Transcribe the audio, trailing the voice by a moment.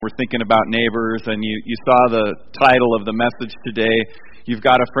We're thinking about neighbors, and you saw the title of the message today, You've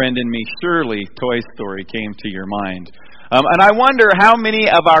Got a Friend in Me. Surely Toy Story came to your mind. And I wonder how many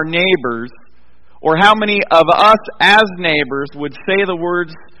of our neighbors, or how many of us as neighbors, would say the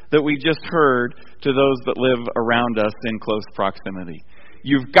words that we just heard to those that live around us in close proximity.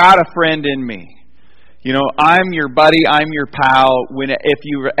 You've got a friend in me. You know, I'm your buddy, I'm your pal. If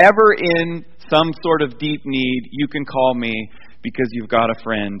you're ever in some sort of deep need, you can call me because you've got a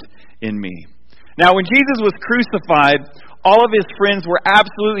friend in me. Now, when Jesus was crucified, all of his friends were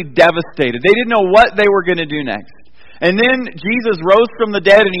absolutely devastated. They didn't know what they were going to do next. And then Jesus rose from the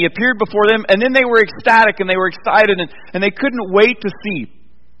dead and he appeared before them, and then they were ecstatic and they were excited and they couldn't wait to see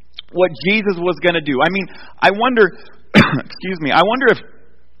what Jesus was going to do. I mean, I wonder, I wonder if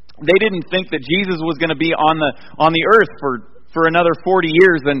they didn't think that Jesus was going to be on the earth for another 40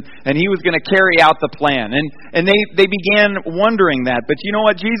 years and he was going to carry out the plan. And they began wondering that. But you know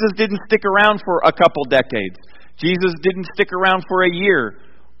what? Jesus didn't stick around for a couple decades. Jesus didn't stick around for a year.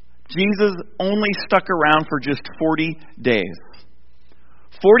 Jesus only stuck around for just 40 days.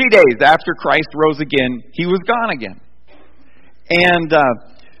 40 days after Christ rose again, he was gone again. And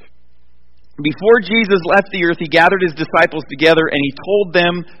before Jesus left the earth, he gathered his disciples together and he told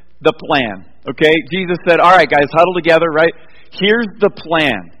them the plan. Okay? Jesus said, all right, guys, huddle together, right? Here's the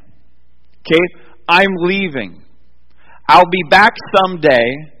plan. Okay? I'm leaving. I'll be back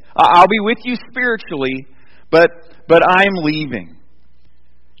someday. I'll be with you spiritually, but I'm leaving.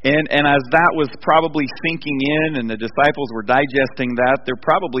 And as that was probably sinking in and the disciples were digesting that, they're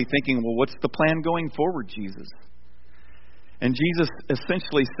probably thinking, well, what's the plan going forward, Jesus? And Jesus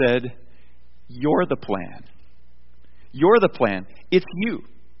essentially said, you're the plan. You're the plan. It's you.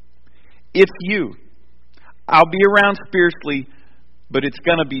 It's you. I'll be around spiritually, but it's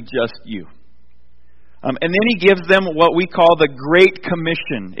going to be just you. And then he gives them what we call the Great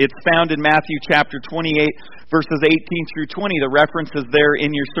Commission. It's found in Matthew chapter 28, verses 18 through 20. The reference is there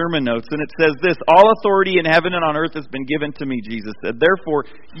in your sermon notes. And it says this, all authority in heaven and on earth has been given to me, Jesus said. Therefore,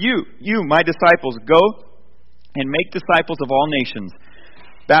 you, my disciples, go and make disciples of all nations,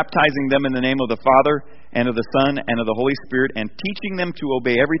 baptizing them in the name of the Father and of the Son and of the Holy Spirit, and teaching them to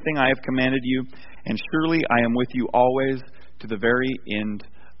obey everything I have commanded you. And surely I am with you always to the very end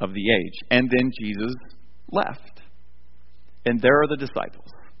of the age. And then Jesus left. And there are the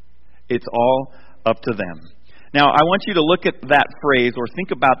disciples. It's all up to them. Now, I want you to look at that phrase, or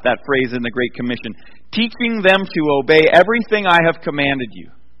think about that phrase in the Great Commission. Teaching them to obey everything I have commanded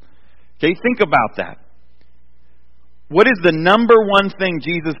you. Okay, think about that. What is the number one thing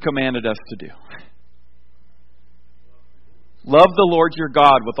Jesus commanded us to do? Love the Lord your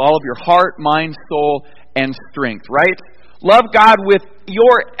God with all of your heart, mind, soul, and strength, right? Love God with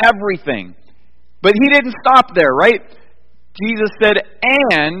your everything. But he didn't stop there, right? Jesus said,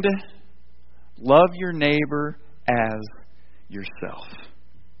 and love your neighbor as yourself.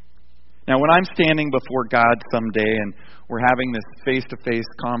 Now, when I'm standing before God someday and we're having this face-to-face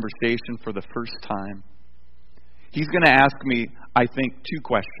conversation for the first time, he's going to ask me, I think, two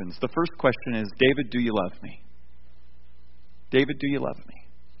questions. The first question is, David, do you love me? David, do you love me?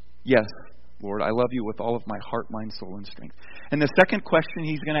 Yes, Lord, I love you with all of my heart, mind, soul, and strength. And the second question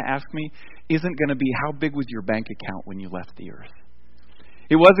he's going to ask me isn't going to be, how big was your bank account when you left the earth?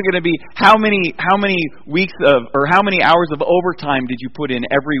 It wasn't going to be, how many weeks of, or how many hours of overtime did you put in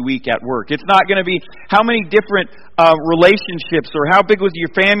every week at work? It's not going to be, how many different relationships, or how big was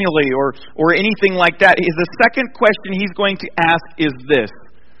your family, or anything like that. The second question he's going to ask is this: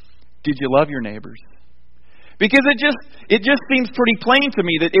 did you love your neighbors? Because it just seems pretty plain to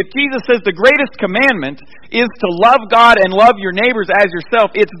me that if Jesus says the greatest commandment is to love God and love your neighbors as yourself,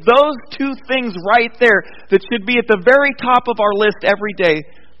 it's those two things right there that should be at the very top of our list every day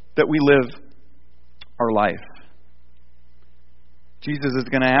that we live our life. Jesus is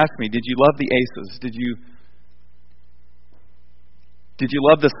going to ask me, did you love the Aces? Did you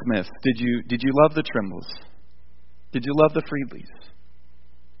love the Smiths? Did you love the Trimbles? Did you love the Friedleys?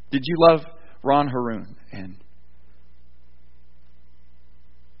 Did you love Ron Haroon? And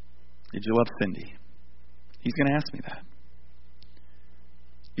did you love Cindy? He's going to ask me that.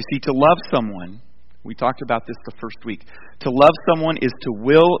 You see, to love someone, we talked about this the first week, to love someone is to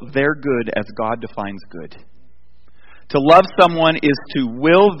will their good as God defines good. To love someone is to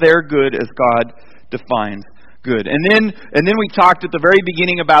will their good as God defines good. And then we talked at the very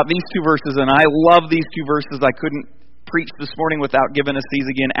beginning about these two verses, and I love these two verses. I couldn't preach this morning without giving us these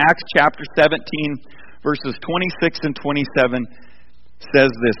again. Acts chapter 17, verses 26 and 27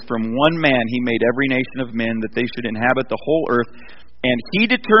 says this, from one man he made every nation of men that they should inhabit the whole earth, and he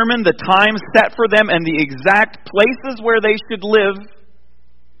determined the time set for them and the exact places where they should live.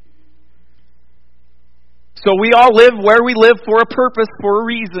 So we all live where we live for a purpose, for a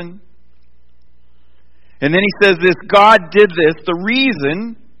reason. And then he says this, God did this. The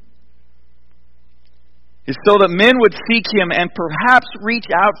reason is so that men would seek him and perhaps reach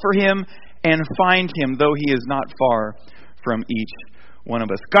out for him and find him, though he is not far from each one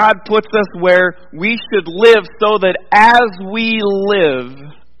of us. God puts us where we should live so that as we live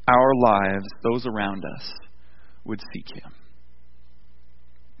our lives, those around us would seek him.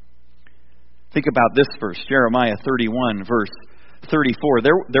 Think about this verse, Jeremiah 31, verse 34.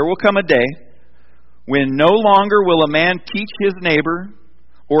 There will come a day when no longer will a man teach his neighbor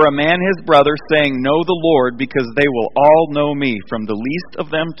or a man his brother, saying, know the Lord, because they will all know me, from the least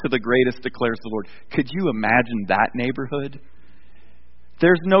of them to the greatest, declares the Lord. Could you imagine that neighborhood?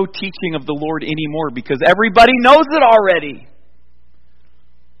 There's no teaching of the Lord anymore because everybody knows it already.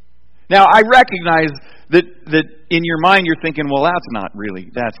 Now, I recognize that in your mind you're thinking, well,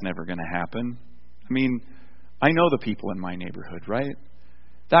 that's never going to happen. I mean, I know the people in my neighborhood, right?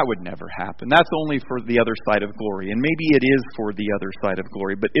 That would never happen. That's only for the other side of glory. And maybe it is for the other side of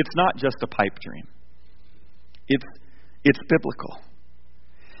glory, but it's not just a pipe dream. It's biblical.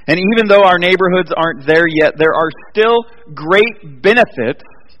 And even though our neighborhoods aren't there yet, there are still great benefits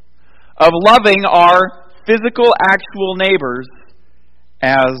of loving our physical, actual neighbors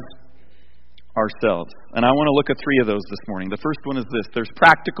as ourselves. And I want to look at 3 of those this morning. The first one is this. There's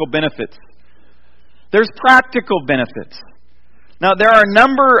practical benefits. There's practical benefits. Now, there are a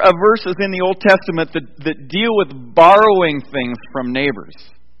number of verses in the Old Testament that deal with borrowing things from neighbors.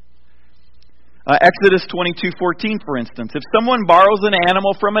 Exodus 22:14, for instance. If someone borrows an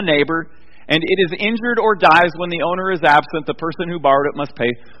animal from a neighbor and it is injured or dies when the owner is absent, the person who borrowed it must pay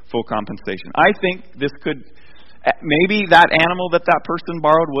full compensation. I think this could... Maybe that animal that person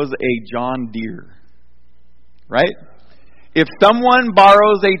borrowed was a John Deere. Right? If someone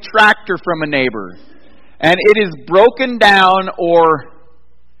borrows a tractor from a neighbor and it is broken down or,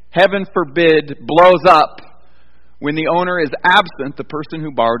 heaven forbid, blows up when the owner is absent, the person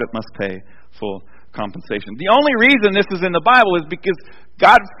who borrowed it must pay full compensation. The only reason this is in the Bible is because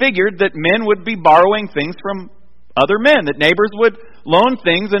God figured that men would be borrowing things from other men, that neighbors would loan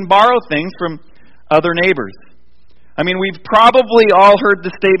things and borrow things from other neighbors. I mean, we've probably all heard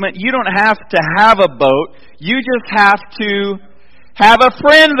the statement, you don't have to have a boat, you just have to have a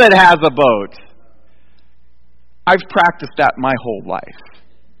friend that has a boat. I've practiced that my whole life.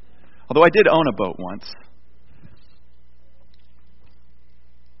 Although I did own a boat once.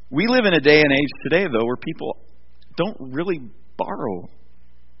 We live in a day and age today, though, where people don't really borrow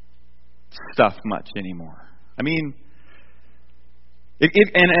stuff much anymore. I mean,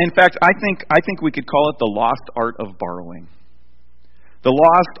 and in fact, I think we could call it the lost art of borrowing. The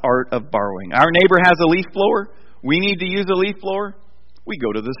lost art of borrowing. Our neighbor has a leaf blower. We need to use a leaf blower. We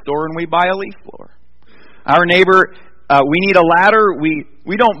go to the store and we buy a leaf blower. Our neighbor, we need a ladder.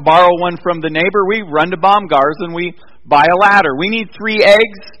 We don't borrow one from the neighbor. We run to Baumgars and we buy a ladder. We need 3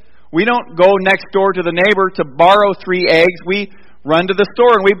 eggs. We don't go next door to the neighbor to borrow 3 eggs. We run to the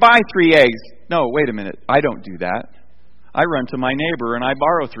store and we buy 3 eggs. No, wait a minute. I don't do that. I run to my neighbor and I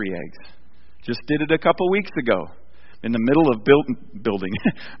borrow 3 eggs. Just did it a couple weeks ago. In the middle of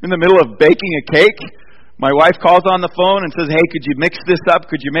in the middle of baking a cake, my wife calls on the phone and says, hey, could you mix this up?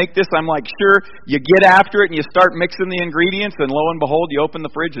 Could you make this? I'm like, sure. You get after it and you start mixing the ingredients, and lo and behold, you open the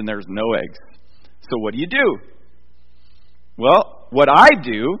fridge and there's no eggs. So what do? Well, what I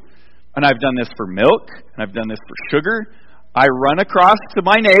do, and I've done this for milk, and I've done this for sugar, I run across to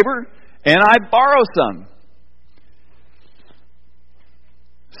my neighbor and I borrow some.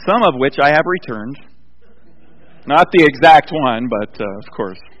 Some of which I have returned. Not the exact one, but of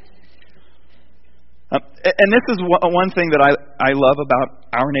course. And this is one thing that I love about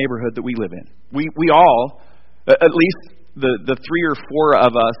our neighborhood that we live in. We all, at least the 3 or 4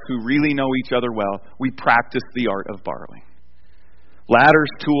 of us who really know each other well, we practice the art of borrowing. Ladders,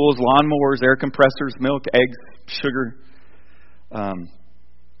 tools, lawnmowers, air compressors, milk, eggs, sugar.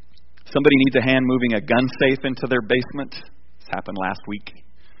 Somebody needs a hand moving a gun safe into their basement. This happened last week.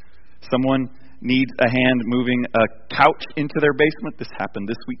 Someone needs a hand moving a couch into their basement. This happened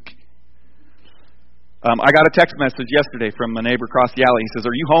this week. I got a text message yesterday from a neighbor across the alley. He says,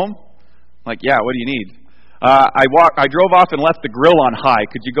 are you home? I'm like, yeah, what do you need? I drove off and left the grill on high.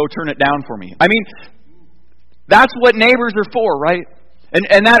 Could you go turn it down for me? I mean, that's what neighbors are for, right?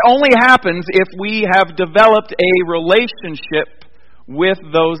 And that only happens if we have developed a relationship with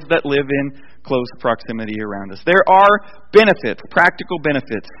those that live in close proximity around us. There are benefits, practical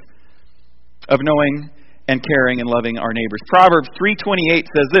benefits of knowing and caring and loving our neighbors. Proverbs 3:28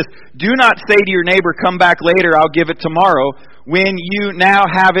 says this, do not say to your neighbor, come back later, I'll give it tomorrow, when you now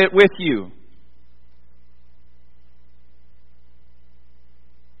have it with you.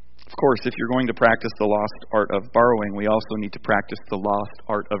 course, if you're going to practice the lost art of borrowing, we also need to practice the lost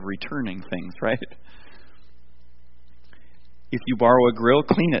art of returning things, right? If you borrow a grill,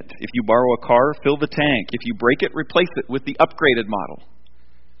 clean it. If you borrow a car, fill the tank. If you break it, replace it with the upgraded model.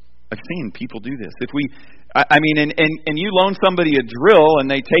 I've seen people do this. If we, and you loan somebody a drill and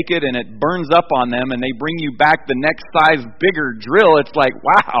they take it and it burns up on them and they bring you back the next size bigger drill, it's like,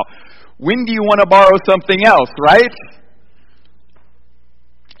 wow, when do you want to borrow something else, right?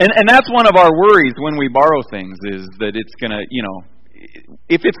 And that's one of our worries when we borrow things, is that it's going to,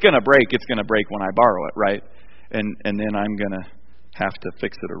 if it's going to break, it's going to break when I borrow it, right? And then I'm going to have to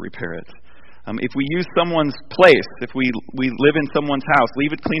fix it or repair it. If we use someone's place, if we live in someone's house,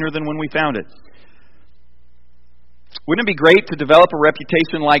 leave it cleaner than when we found it. Wouldn't it be great to develop a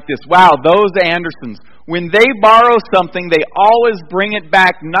reputation like this? Wow, those Andersons, when they borrow something, they always bring it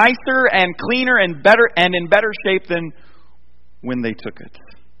back nicer and cleaner and better and in better shape than when they took it.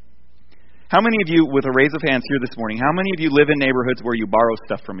 How many of you, with a raise of hands here this morning, how many of you live in neighborhoods where you borrow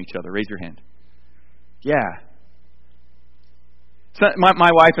stuff from each other? Raise your hand. Yeah. So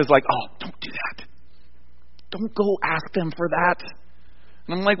my wife is like, oh, don't do that. Don't go ask them for that.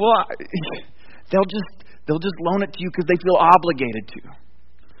 And I'm like, well, they'll just loan it to you because they feel obligated to.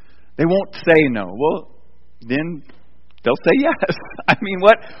 They won't say no. Well, then they'll say yes. I mean,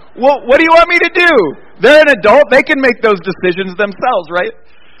 what do you want me to do? They're an adult. They can make those decisions themselves, right?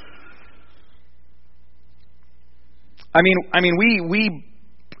 I mean, we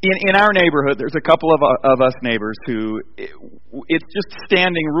in our neighborhood, there's a couple of us neighbors who, it's just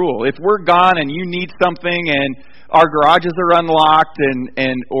standing rule. If we're gone and you need something and our garages are unlocked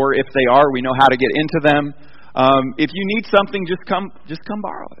and or if they are, we know how to get into them. If you need something, just come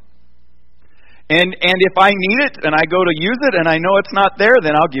borrow it. And if I need it and I go to use it and I know it's not there,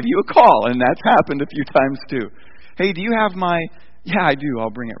 then I'll give you a call. And that's happened a few times too. Hey, do you have my? Yeah, I do.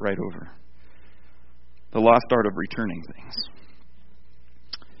 I'll bring it right over. The lost art of returning things.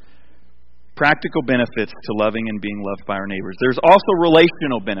 Practical benefits to loving and being loved by our neighbors. There's also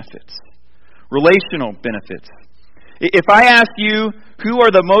relational benefits. Relational benefits. If I asked you who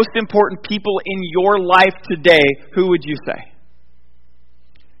are the most important people in your life today, who would you say?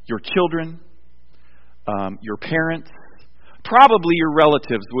 Your children, your parents, probably your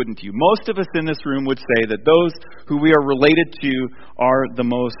relatives, wouldn't you? Most of us in this room would say that those who we are related to are the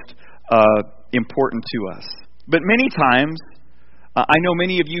most important to us. But many times, I know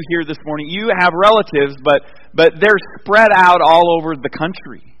many of you here this morning, you have relatives, but they're spread out all over the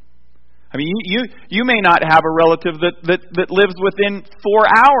country. I mean, you may not have a relative that lives within 4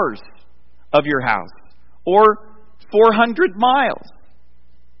 hours of your house or 400 miles.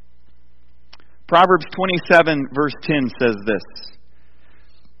 Proverbs 27 verse 10 says this: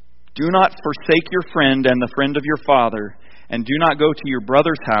 do not forsake your friend and the friend of your father, and do not go to your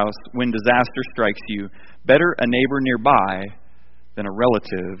brother's house when disaster strikes you. Better a neighbor nearby than a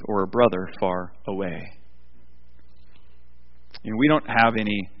relative or a brother far away. And we don't have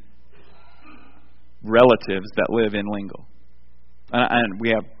any relatives that live in Lingle. And we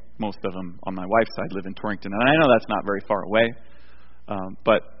have most of them on my wife's side live in Torrington. And I know that's not very far away,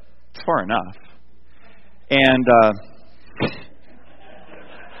 but it's far enough. And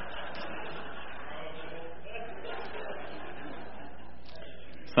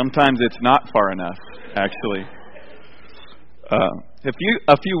sometimes it's not far enough, actually.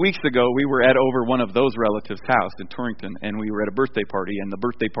 A few weeks ago, we were at over one of those relatives' house in Torrington, and we were at a birthday party, and the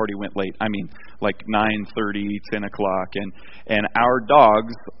birthday party went late. I mean, like 9:30, 10 o'clock, and our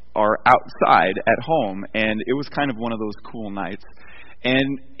dogs are outside at home, and it was kind of one of those cool nights.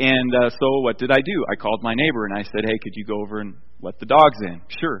 And so what did I do? I called my neighbor, and I said, hey, could you go over and let the dogs in?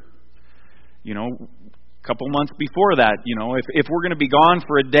 Sure. A couple months before that, if we're going to be gone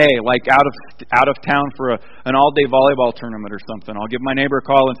for a day, like out of town for an all-day volleyball tournament or something, I'll give my neighbor a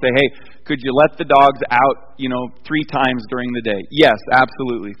call and say, hey, could you let the dogs out, 3 times during the day? Yes,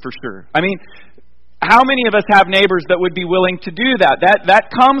 absolutely, for sure. I mean, how many of us have neighbors that would be willing to do that? That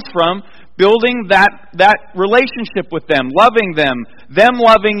comes from building that relationship with them, loving them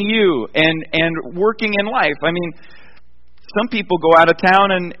loving you, and working in life. I mean, some people go out of town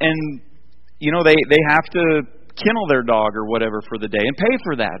and they have to kennel their dog or whatever for the day and pay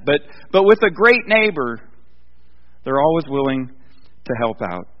for that. But with a great neighbor, they're always willing to help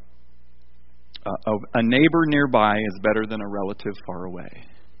out. A neighbor nearby is better than a relative far away.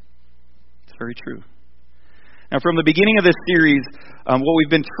 It's very true. Now, from the beginning of this series, what we've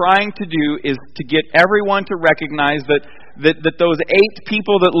been trying to do is to get everyone to recognize that those 8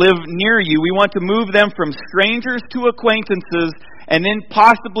 people that live near you, we want to move them from strangers to acquaintances and then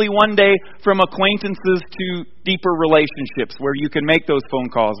possibly one day from acquaintances to deeper relationships where you can make those phone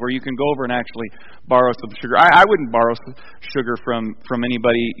calls, where you can go over and actually borrow some sugar. I wouldn't borrow some sugar from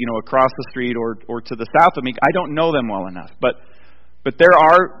anybody, across the street or to the south of me. I don't know them well enough, but there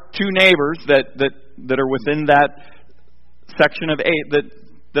are two neighbors that are within that section of 8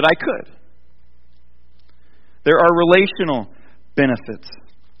 that I could. There are relational benefits.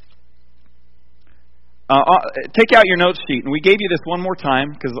 Take out your notes sheet, and we gave you this one more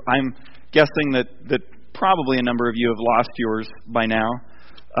time because I'm guessing that probably a number of you have lost yours by now.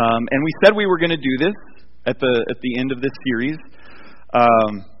 And we said we were going to do this at the end of this series.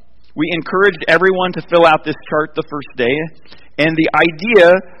 We encouraged everyone to fill out this chart the first day, and the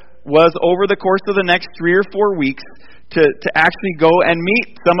idea was over the course of the next 3 or 4 weeks to actually go and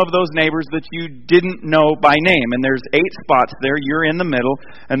meet some of those neighbors that you didn't know by name. And there's 8 spots there. You're in the middle.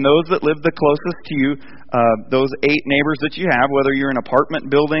 And those that live the closest to you, those 8 neighbors that you have, whether you're in an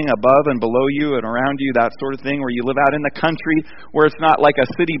apartment building above and below you and around you, that sort of thing, or you live out in the country where it's not like a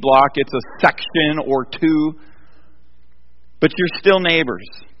city block, it's a section or 2, but you're still neighbors.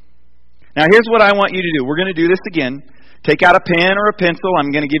 Now here's what I want you to do. We're going to do this again. Take out a pen or a pencil.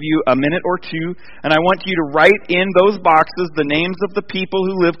 I'm going to give you a minute or 2, and I want you to write in those boxes the names of the people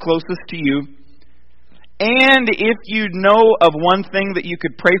who live closest to you. And if you know of one thing that you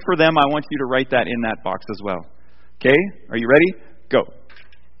could pray for them, I want you to write that in that box as well. Okay? Are you ready? Go.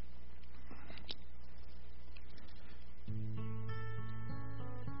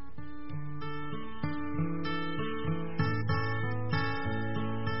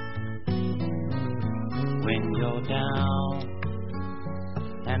 When you're down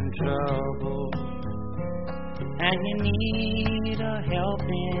and troubled and you need a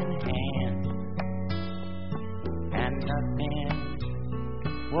helping hand, and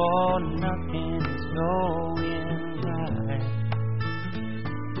nothing's going right.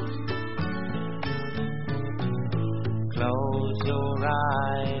 Close your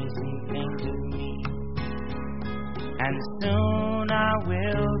eyes and think of me, and soon I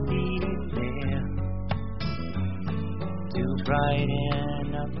will be there to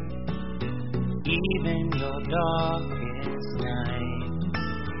brighten up even your darkest night.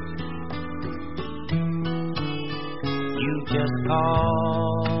 You just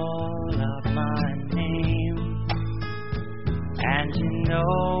call out my name, and you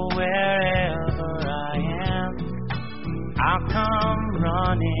know wherever I am, I'll come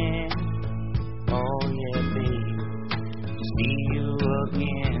running. Oh yeah, babe, see you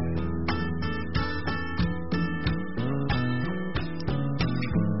again.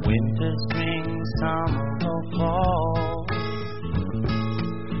 Winter, spring, summer, or fall,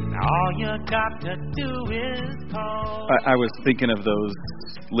 all you got to do is call. I was thinking of those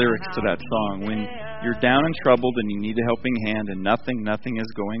lyrics to that song. When you're down and troubled and you need a helping hand and nothing is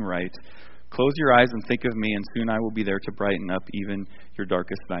going right, close your eyes and think of me, and soon I will be there to brighten up even your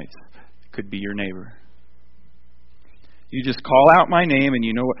darkest nights. It could be your neighbor. You just call out my name, and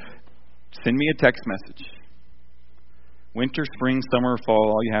you know what? Send me a text message. Winter, spring, summer,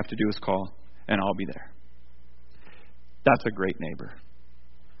 fall, all you have to do is call, and I'll be there. That's a great neighbor,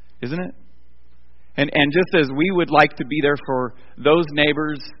 isn't it? And just as we would like to be there for those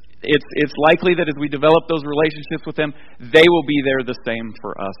neighbors, it's likely that as we develop those relationships with them, they will be there the same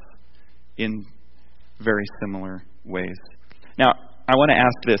for us in very similar ways. Now, I want to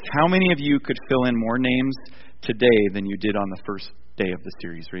ask this. How many of you could fill in more names today than you did on the first day of the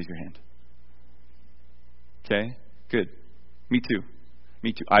series? Raise your hand. Okay, good. Me too.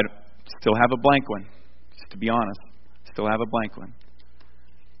 I still have a blank one, just to be honest. Still have a blank one.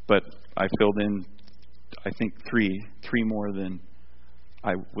 But I filled in, I think, three more than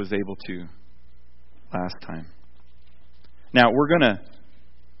I was able to last time. Now, we're going to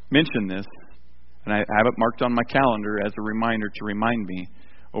mention this, and I have it marked on my calendar as a reminder to remind me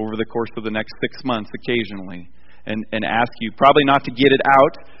over the course of the next 6 months occasionally, and ask you, probably not to get it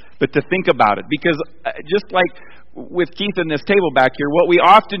out, but to think about it. Because just like with Keith and this table back here, what we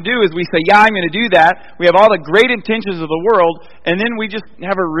often do is we say, yeah, I'm going to do that. We have all the great intentions of the world, and then we just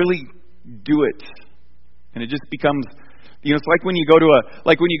never really do it. And it just becomes, it's like when you go to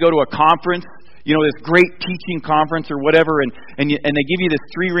a conference, this great teaching conference or whatever, and they give you this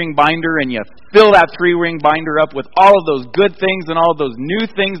 3-ring binder, and you fill that 3-ring binder up with all of those good things and all of those new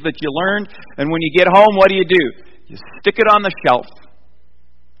things that you learned. And when you get home, what do? You stick it on the shelf.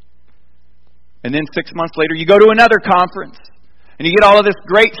 And then 6 months later, you go to another conference, and you get all of this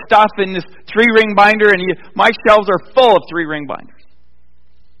great stuff in this 3-ring binder, and my shelves are full of 3-ring binders.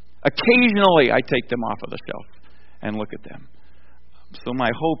 Occasionally, I take them off of the shelf and look at them. So my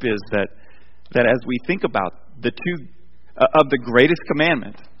hope is that as we think about the two of the greatest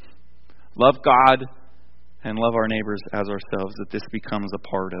commandment, love God and love our neighbors as ourselves, that this becomes a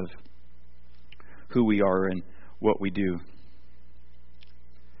part of who we are and what we do.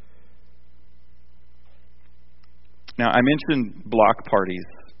 Now, I mentioned block parties.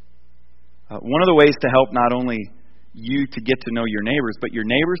 One of the ways to help not only you to get to know your neighbors, but your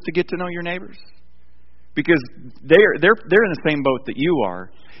neighbors to get to know your neighbors, because they're in the same boat that you are,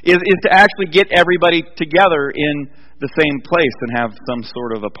 is to actually get everybody together in the same place and have some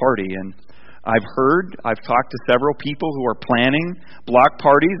sort of a party. And I've talked to several people who are planning block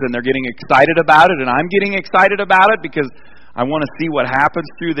parties, and they're getting excited about it, and I'm getting excited about it because I want to see what happens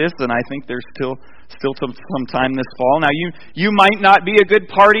through this, and I think there's still some time this fall. Now, you might not be a good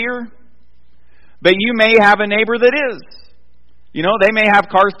partier, but you may have a neighbor that is. You know, they may have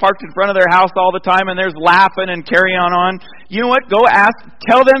cars parked in front of their house all the time, and there's laughing and carry on. You know what? Go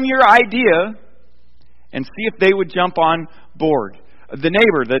tell them your idea, and see if they would jump on board. The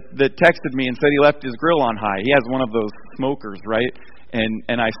neighbor that texted me and said he left his grill on high. He has one of those smokers, right?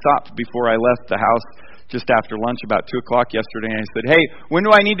 And I stopped before I left the house just after lunch about 2 o'clock yesterday, and I said, "Hey, when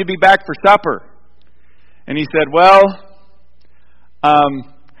do I need to be back for supper?" And he said, "Well,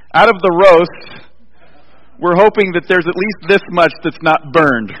 out of the roast, we're hoping that there's at least this much that's not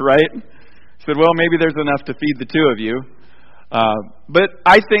burned," right? I said, "Well, maybe there's enough to feed the two of you." But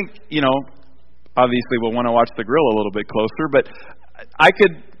I think, obviously we'll want to watch the grill a little bit closer, but I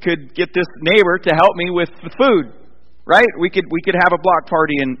could get this neighbor to help me with the food, right? We could have a block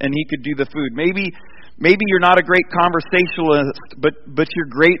party and he could do the food. Maybe you're not a great conversationalist, but you're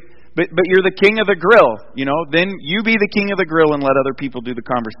great, but you're the king of the grill, then you be the king of the grill and let other people do the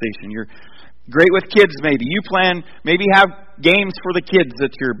conversation. You're great with kids, maybe. Maybe have games for the kids at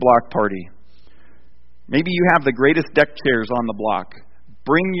your block party. Maybe you have the greatest deck chairs on the block.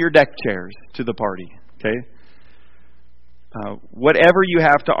 Bring your deck chairs to the party, okay? Whatever you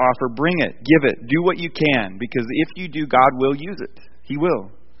have to offer, bring it, give it, do what you can, because if you do, God will use it. He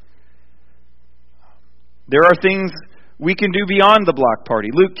will. There are things we can do beyond the block party.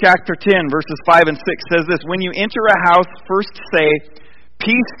 Luke chapter 10, verses 5 and 6 says this: "When you enter a house, first say,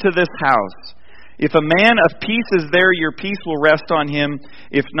 'Peace to this house.' If a man of peace is there, your peace will rest on him.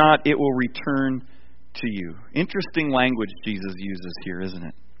 If not, it will return to you." Interesting language Jesus uses here, isn't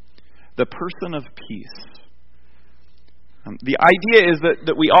it? The person of peace. The idea is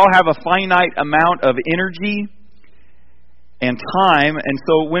that we all have a finite amount of energy and time, and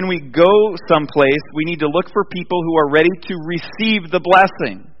so when we go someplace, we need to look for people who are ready to receive the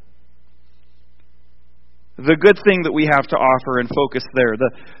blessing, the good thing that we have to offer, and focus there.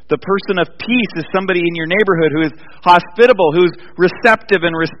 The person of peace is somebody in your neighborhood who is hospitable, who's receptive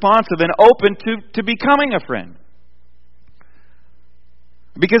and responsive and open to becoming a friend.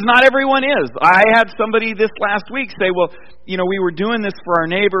 Because not everyone is. I had somebody this last week say, "Well, we were doing this for our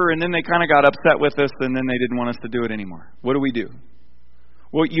neighbor, and then they kind of got upset with us, and then they didn't want us to do it anymore. What do we do?"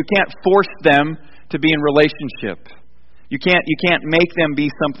 Well, you can't force them to be in relationship. You can't make them be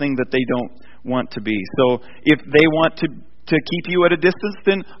something that they don't want to be. So if they want to keep you at a distance,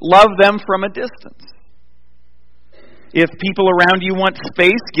 then love them from a distance. If people around you want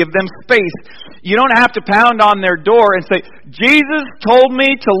space, give them space. You don't have to pound on their door and say, "Jesus told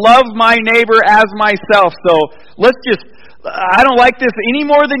me to love my neighbor as myself, so I don't like this any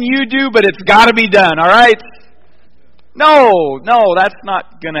more than you do, but it's got to be done, all right?" No, that's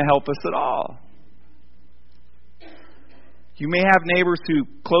not going to help us at all. You may have neighbors who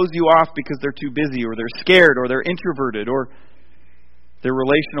close you off because they're too busy, or they're scared, or they're introverted, or their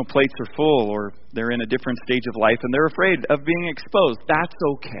relational plates are full, or they're in a different stage of life and they're afraid of being exposed. That's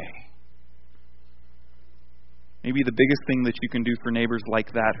okay. Maybe the biggest thing that you can do for neighbors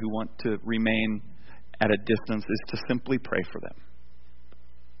like that who want to remain at a distance is to simply pray for them.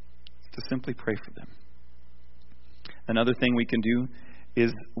 To simply pray for them. Another thing we can do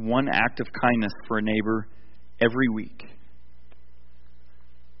is one act of kindness for a neighbor every week.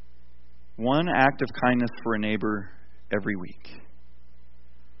 One act of kindness for a neighbor every week.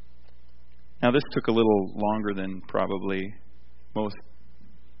 Now, this took a little longer than probably most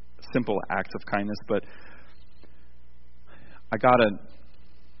simple acts of kindness, but I got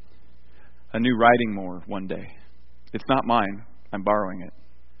a new riding mower one day. It's not mine. I'm borrowing it.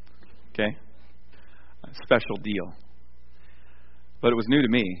 Okay? A special deal. But it was new to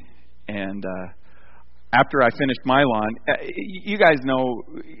me. And after I finished my lawn, you guys know,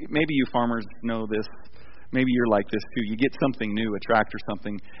 maybe you farmers know this, maybe you're like this too. You get something new, a tractor,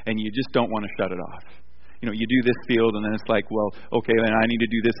 something, and you just don't want to shut it off. you do this field, and then it's like, well, okay, and I need to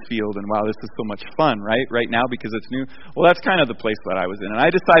do this field, and wow, this is so much fun, right now, because it's new. Well, that's kind of the place that I was in. And I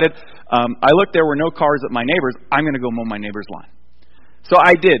decided, I looked, there were no cars at my neighbor's. I'm going to go mow my neighbor's lawn. So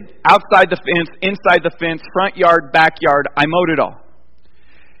I did. Outside the fence, inside the fence, front yard, backyard, I mowed it all.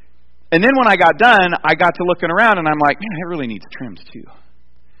 And then when I got done, I got to looking around, and I'm like, man, it really needs trimmed too.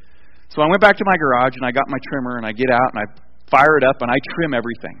 So I went back to my garage, and I got my trimmer, and I get out, and I fire it up, and I trim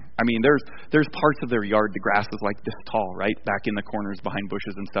everything. I mean, there's parts of their yard, the grass is like this tall, right, back in the corners behind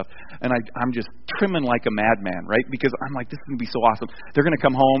bushes and stuff. And I'm just trimming like a madman, right, because I'm like, this is going to be so awesome. They're going to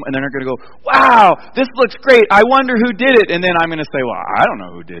come home, and then they're going to go, wow, this looks great. I wonder who did it. And then I'm going to say, well, I don't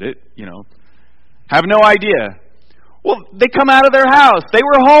know who did it, Have no idea. Well, they come out of their house. They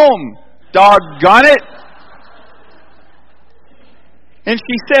were home. Doggone it. And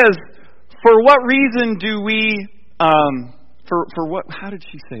she says, for what reason do we... For what? How did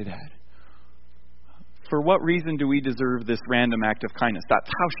she say that? For what reason do we deserve this random act of kindness? That's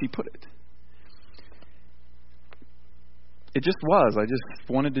how she put it. It just was. I just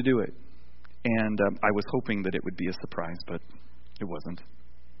wanted to do it. And I was hoping that it would be a surprise, but it wasn't.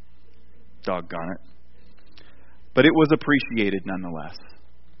 Doggone it. But it was appreciated nonetheless.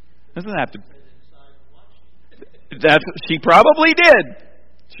 Doesn't have to... She probably did.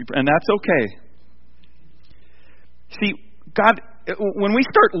 And that's okay. See, God, when we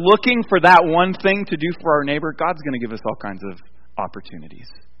start looking for that one thing to do for our neighbor, God's going to give us all kinds of opportunities.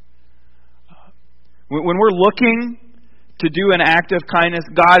 When we're looking to do an act of kindness,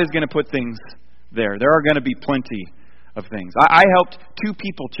 God is going to put things there. There are going to be plenty of things. I helped 2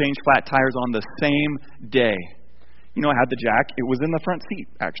 people change flat tires on the same day. I had the jack. It was in the front seat,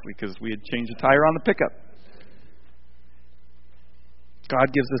 actually, because we had changed a tire on the pickup.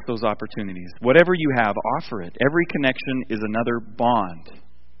 God gives us those opportunities. Whatever you have, offer it. Every connection is another bond.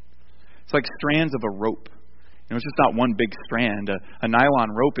 It's like strands of a rope. It's just not one big strand. A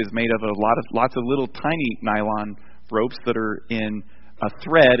nylon rope is made of lots of little tiny nylon ropes that are in a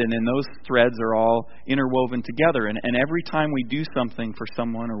thread, and then those threads are all interwoven together. And every time we do something for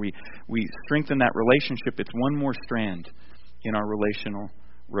someone, or we strengthen that relationship, it's one more strand in our relational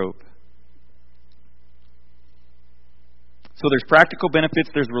rope. So there's practical benefits,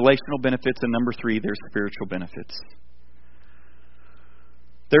 there's relational benefits, and number 3, there's spiritual benefits.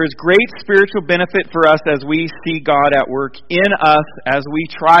 There is great spiritual benefit for us as we see God at work in us as we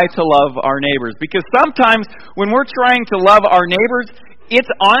try to love our neighbors. Because sometimes when we're trying to love our neighbors,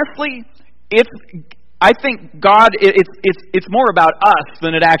 I think God, it's more about us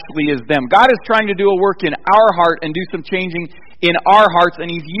than it actually is them. God is trying to do a work in our heart and do some changing in our hearts, and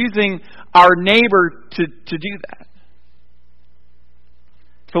He's using our neighbor to do that.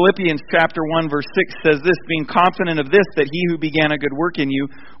 Philippians chapter 1 verse 6 says this, being confident of this, that he who began a good work in you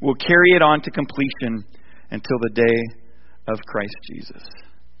will carry it on to completion until the day of Christ Jesus.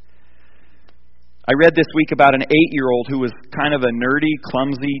 I read this week about an 8-year-old who was kind of a nerdy,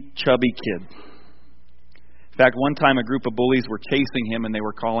 clumsy, chubby kid. In fact, one time a group of bullies were chasing him and they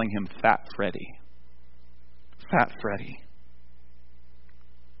were calling him Fat Freddy. Fat Freddy.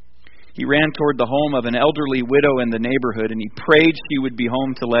 He ran toward the home of an elderly widow in the neighborhood, and he prayed she would be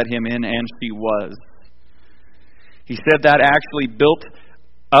home to let him in, and she was. He said that actually built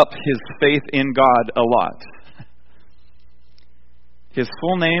up his faith in God a lot. His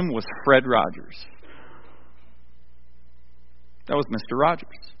full name was Fred Rogers. That was Mr. Rogers.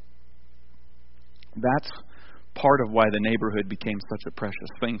 That's part of why the neighborhood became such a precious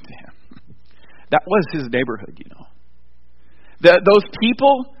thing to him. That was his neighborhood, Those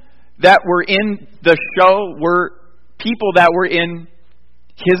people that were in the show were people that were in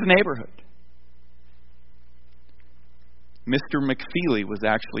his neighborhood. Mr. McFeely was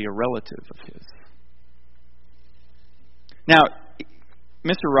actually a relative of his. Now,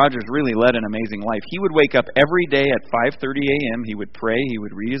 Mr. Rogers really led an amazing life. He would wake up every day at 5:30 a.m. He would pray. He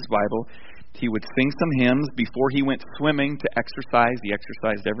would read his Bible. He would sing some hymns before he went swimming to exercise. He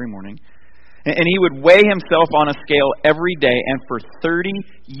exercised every morning. And he would weigh himself on a scale every day. And for 30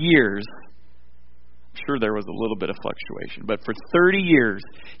 years, I'm sure there was a little bit of fluctuation, but for 30 years,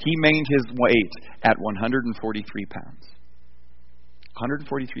 he maintained his weight at 143 pounds.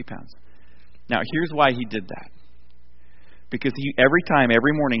 143 pounds. Now, here's why he did that. Because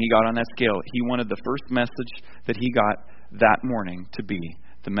every morning he got on that scale, he wanted the first message that he got that morning to be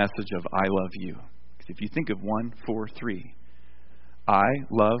the message of I love you. Because if you think of 1, 4, 3, I,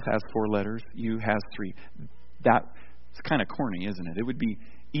 love, has 4 letters, you has 3. That's kind of corny, isn't it? It would be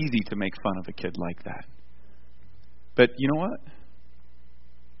easy to make fun of a kid like that. But you know what?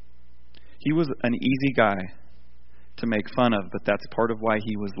 He was an easy guy to make fun of, but that's part of why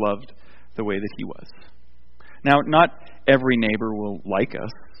he was loved the way that he was. Now, not every neighbor will like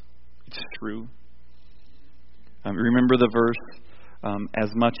us. It's true. Remember the verse, as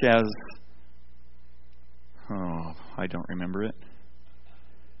much as... Oh, I don't remember it.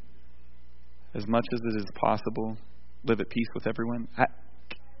 As much as it is possible, live at peace with everyone.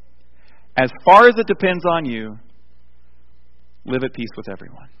 As far as it depends on you, live at peace with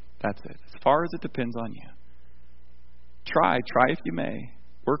everyone. That's it. As far as it depends on you. Try if you may.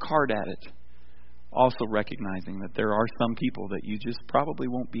 Work hard at it. Also recognizing that there are some people that you just probably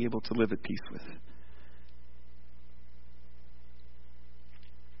won't be able to live at peace with.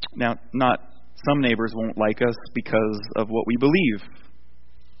 Now, not some neighbors won't like us because of what we believe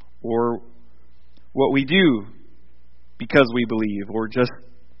or what we do because we believe, or just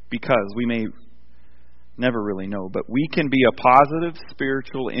because. We may never really know, but we can be a positive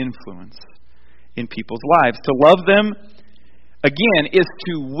spiritual influence in people's lives. To love them, again, is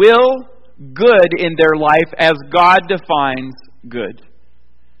to will good in their life as God defines good.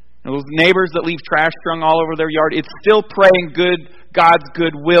 Now, those neighbors that leave trash strung all over their yard, it's still praying God's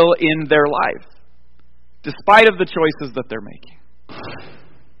good will in their life, despite of the choices that they're making.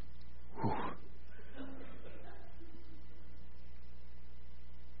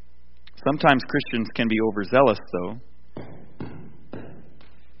 Sometimes Christians can be overzealous, though.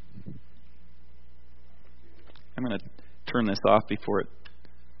 I'm going to turn this off before it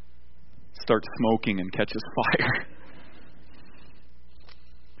starts smoking and catches fire.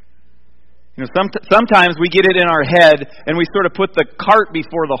 You know, sometimes we get it in our head and we sort of put the cart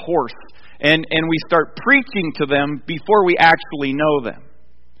before the horse, and we start preaching to them before we actually know them.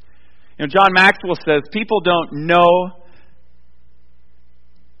 You know, John Maxwell says people don't know.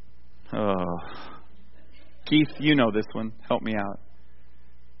 Oh, Keith, you know this one. Help me out.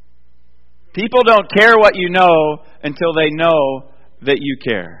 People don't care what you know until they know that you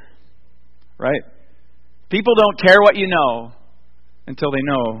care. Right? People don't care what you know until they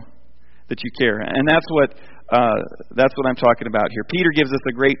know that you care. And that's what I'm talking about here. Peter gives us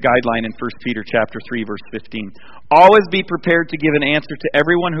a great guideline in 1 Peter chapter 3, verse 15. Always be prepared to give an answer to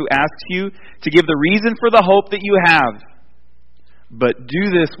everyone who asks you to give the reason for the hope that you have. But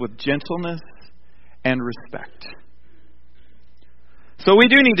do this with gentleness and respect. So we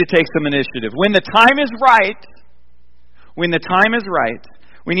do need to take some initiative. When the time is right, we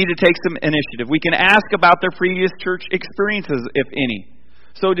need to take some initiative. We can ask about their previous church experiences, if any.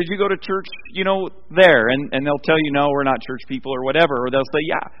 So did you go to church, there? And they'll tell you, no, we're not church people or whatever. Or they'll say,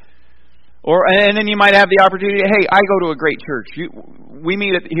 yeah. And then you might have the opportunity, hey, I go to a great church. We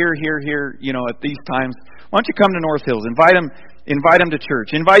meet at here, at these times. Why don't you come to North Hills? Invite them to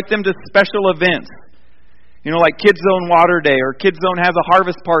church. Invite them to special events. Like Kids Zone Water Day, or Kids Zone has a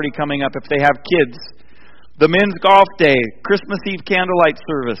harvest party coming up if they have kids. The Men's Golf Day, Christmas Eve candlelight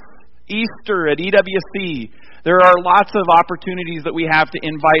service, Easter at EWC. There are lots of opportunities that we have to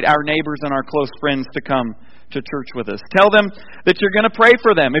invite our neighbors and our close friends to come to church with us. Tell them that you're going to pray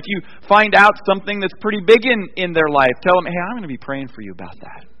for them. If you find out something that's pretty big in their life, tell them, hey, I'm going to be praying for you about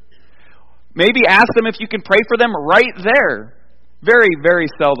that. Maybe ask them if you can pray for them right there. Very, very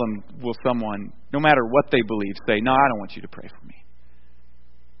seldom will someone, no matter what they believe, say, no, I don't want you to pray for me.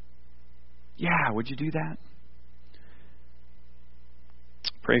 Yeah, would you do that?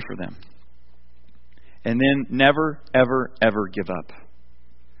 Pray for them. And then never, ever, ever give up.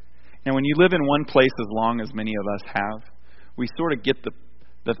 And when you live in one place as long as many of us have, we sort of get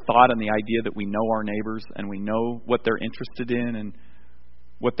the thought and the idea that we know our neighbors and we know what they're interested in and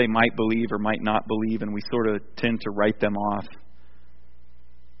what they might believe or might not believe, and we sort of tend to write them off.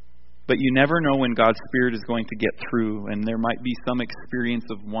 But you never know when God's Spirit is going to get through, and there might be some experience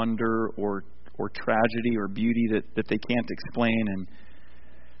of wonder or tragedy or beauty that they can't explain, and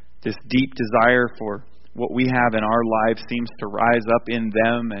this deep desire for what we have in our lives seems to rise up in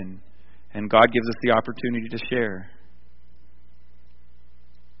them, and God gives us the opportunity to share.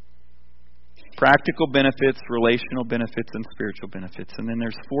 Practical benefits, relational benefits, and spiritual benefits. And then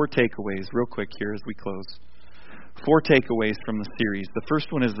there's 4 takeaways, real quick here as we close. 4 takeaways from the series. The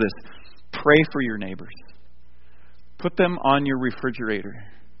first one is this: pray for your neighbors. Put them on your refrigerator.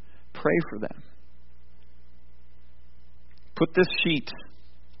 Pray for them. Put this sheet,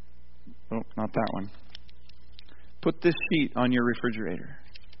 not that one. Put this sheet on your refrigerator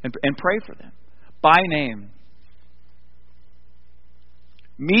and pray for them by name.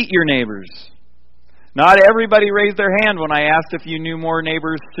 Meet your neighbors. Not everybody raised their hand when I asked if you knew more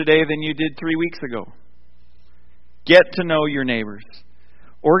neighbors today than you did 3 weeks ago. Get to know your neighbors.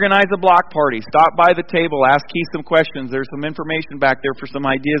 Organize a block party. Stop by the table. Ask Keith some questions. There's some information back there for some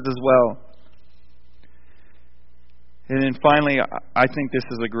ideas as well. And then finally, I think this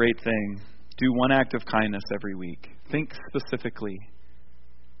is a great thing. Do one act of kindness every week. Think specifically.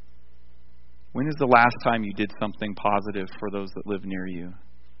 When is the last time you did something positive for those that live near you?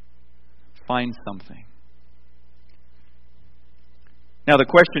 Find something. Now the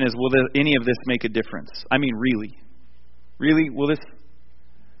question is, will any of this make a difference? I mean, really? Really?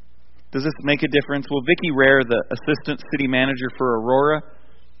 Does this make a difference? Will Vicki Rare, the assistant city manager for Aurora,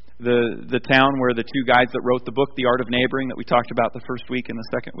 the town where the two guys that wrote the book, The Art of Neighboring, that we talked about the first week and the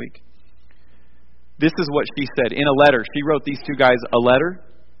second week, this is what she said in a letter. She wrote these two guys a letter,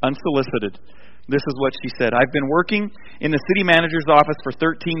 unsolicited. This is what she said. I've been working in the city manager's office for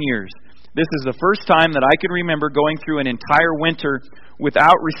 13 years. This is the first time that I can remember going through an entire winter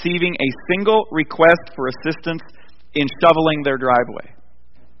without receiving a single request for assistance in shoveling their driveway.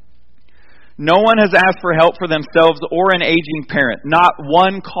 No one has asked for help for themselves or an aging parent. Not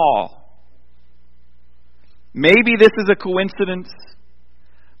one call. Maybe this is a coincidence,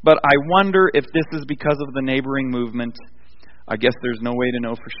 but I wonder if this is because of the neighboring movement. I guess there's no way to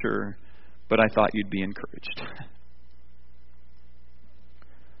know for sure, but I thought you'd be encouraged.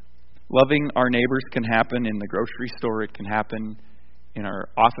 Loving our neighbors can happen in the grocery store. It can happen in our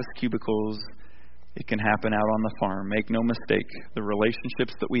office cubicles. It can happen out on the farm. Make no mistake, the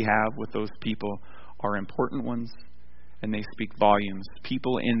relationships that we have with those people are important ones, and they speak volumes.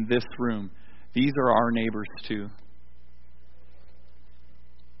 People in this room, these are our neighbors too.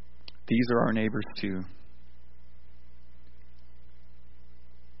 These are our neighbors too.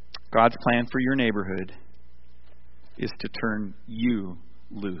 God's plan for your neighborhood is to turn you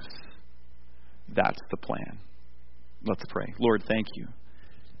loose. That's the plan. Let's pray. Lord, thank you.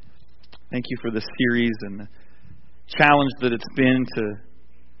 Thank you for this series and the challenge that it's been to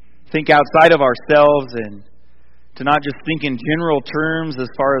think outside of ourselves and to not just think in general terms as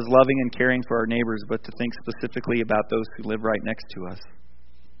far as loving and caring for our neighbors, but to think specifically about those who live right next to us.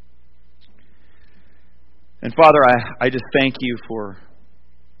 And Father, I just thank you for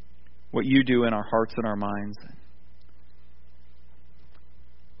what you do in our hearts and our minds,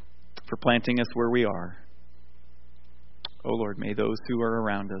 for planting us where we are. Oh Lord, may those who are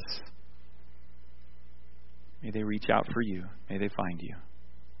around us, may they reach out for you. May they find you.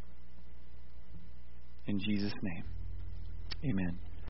 In Jesus' name, amen.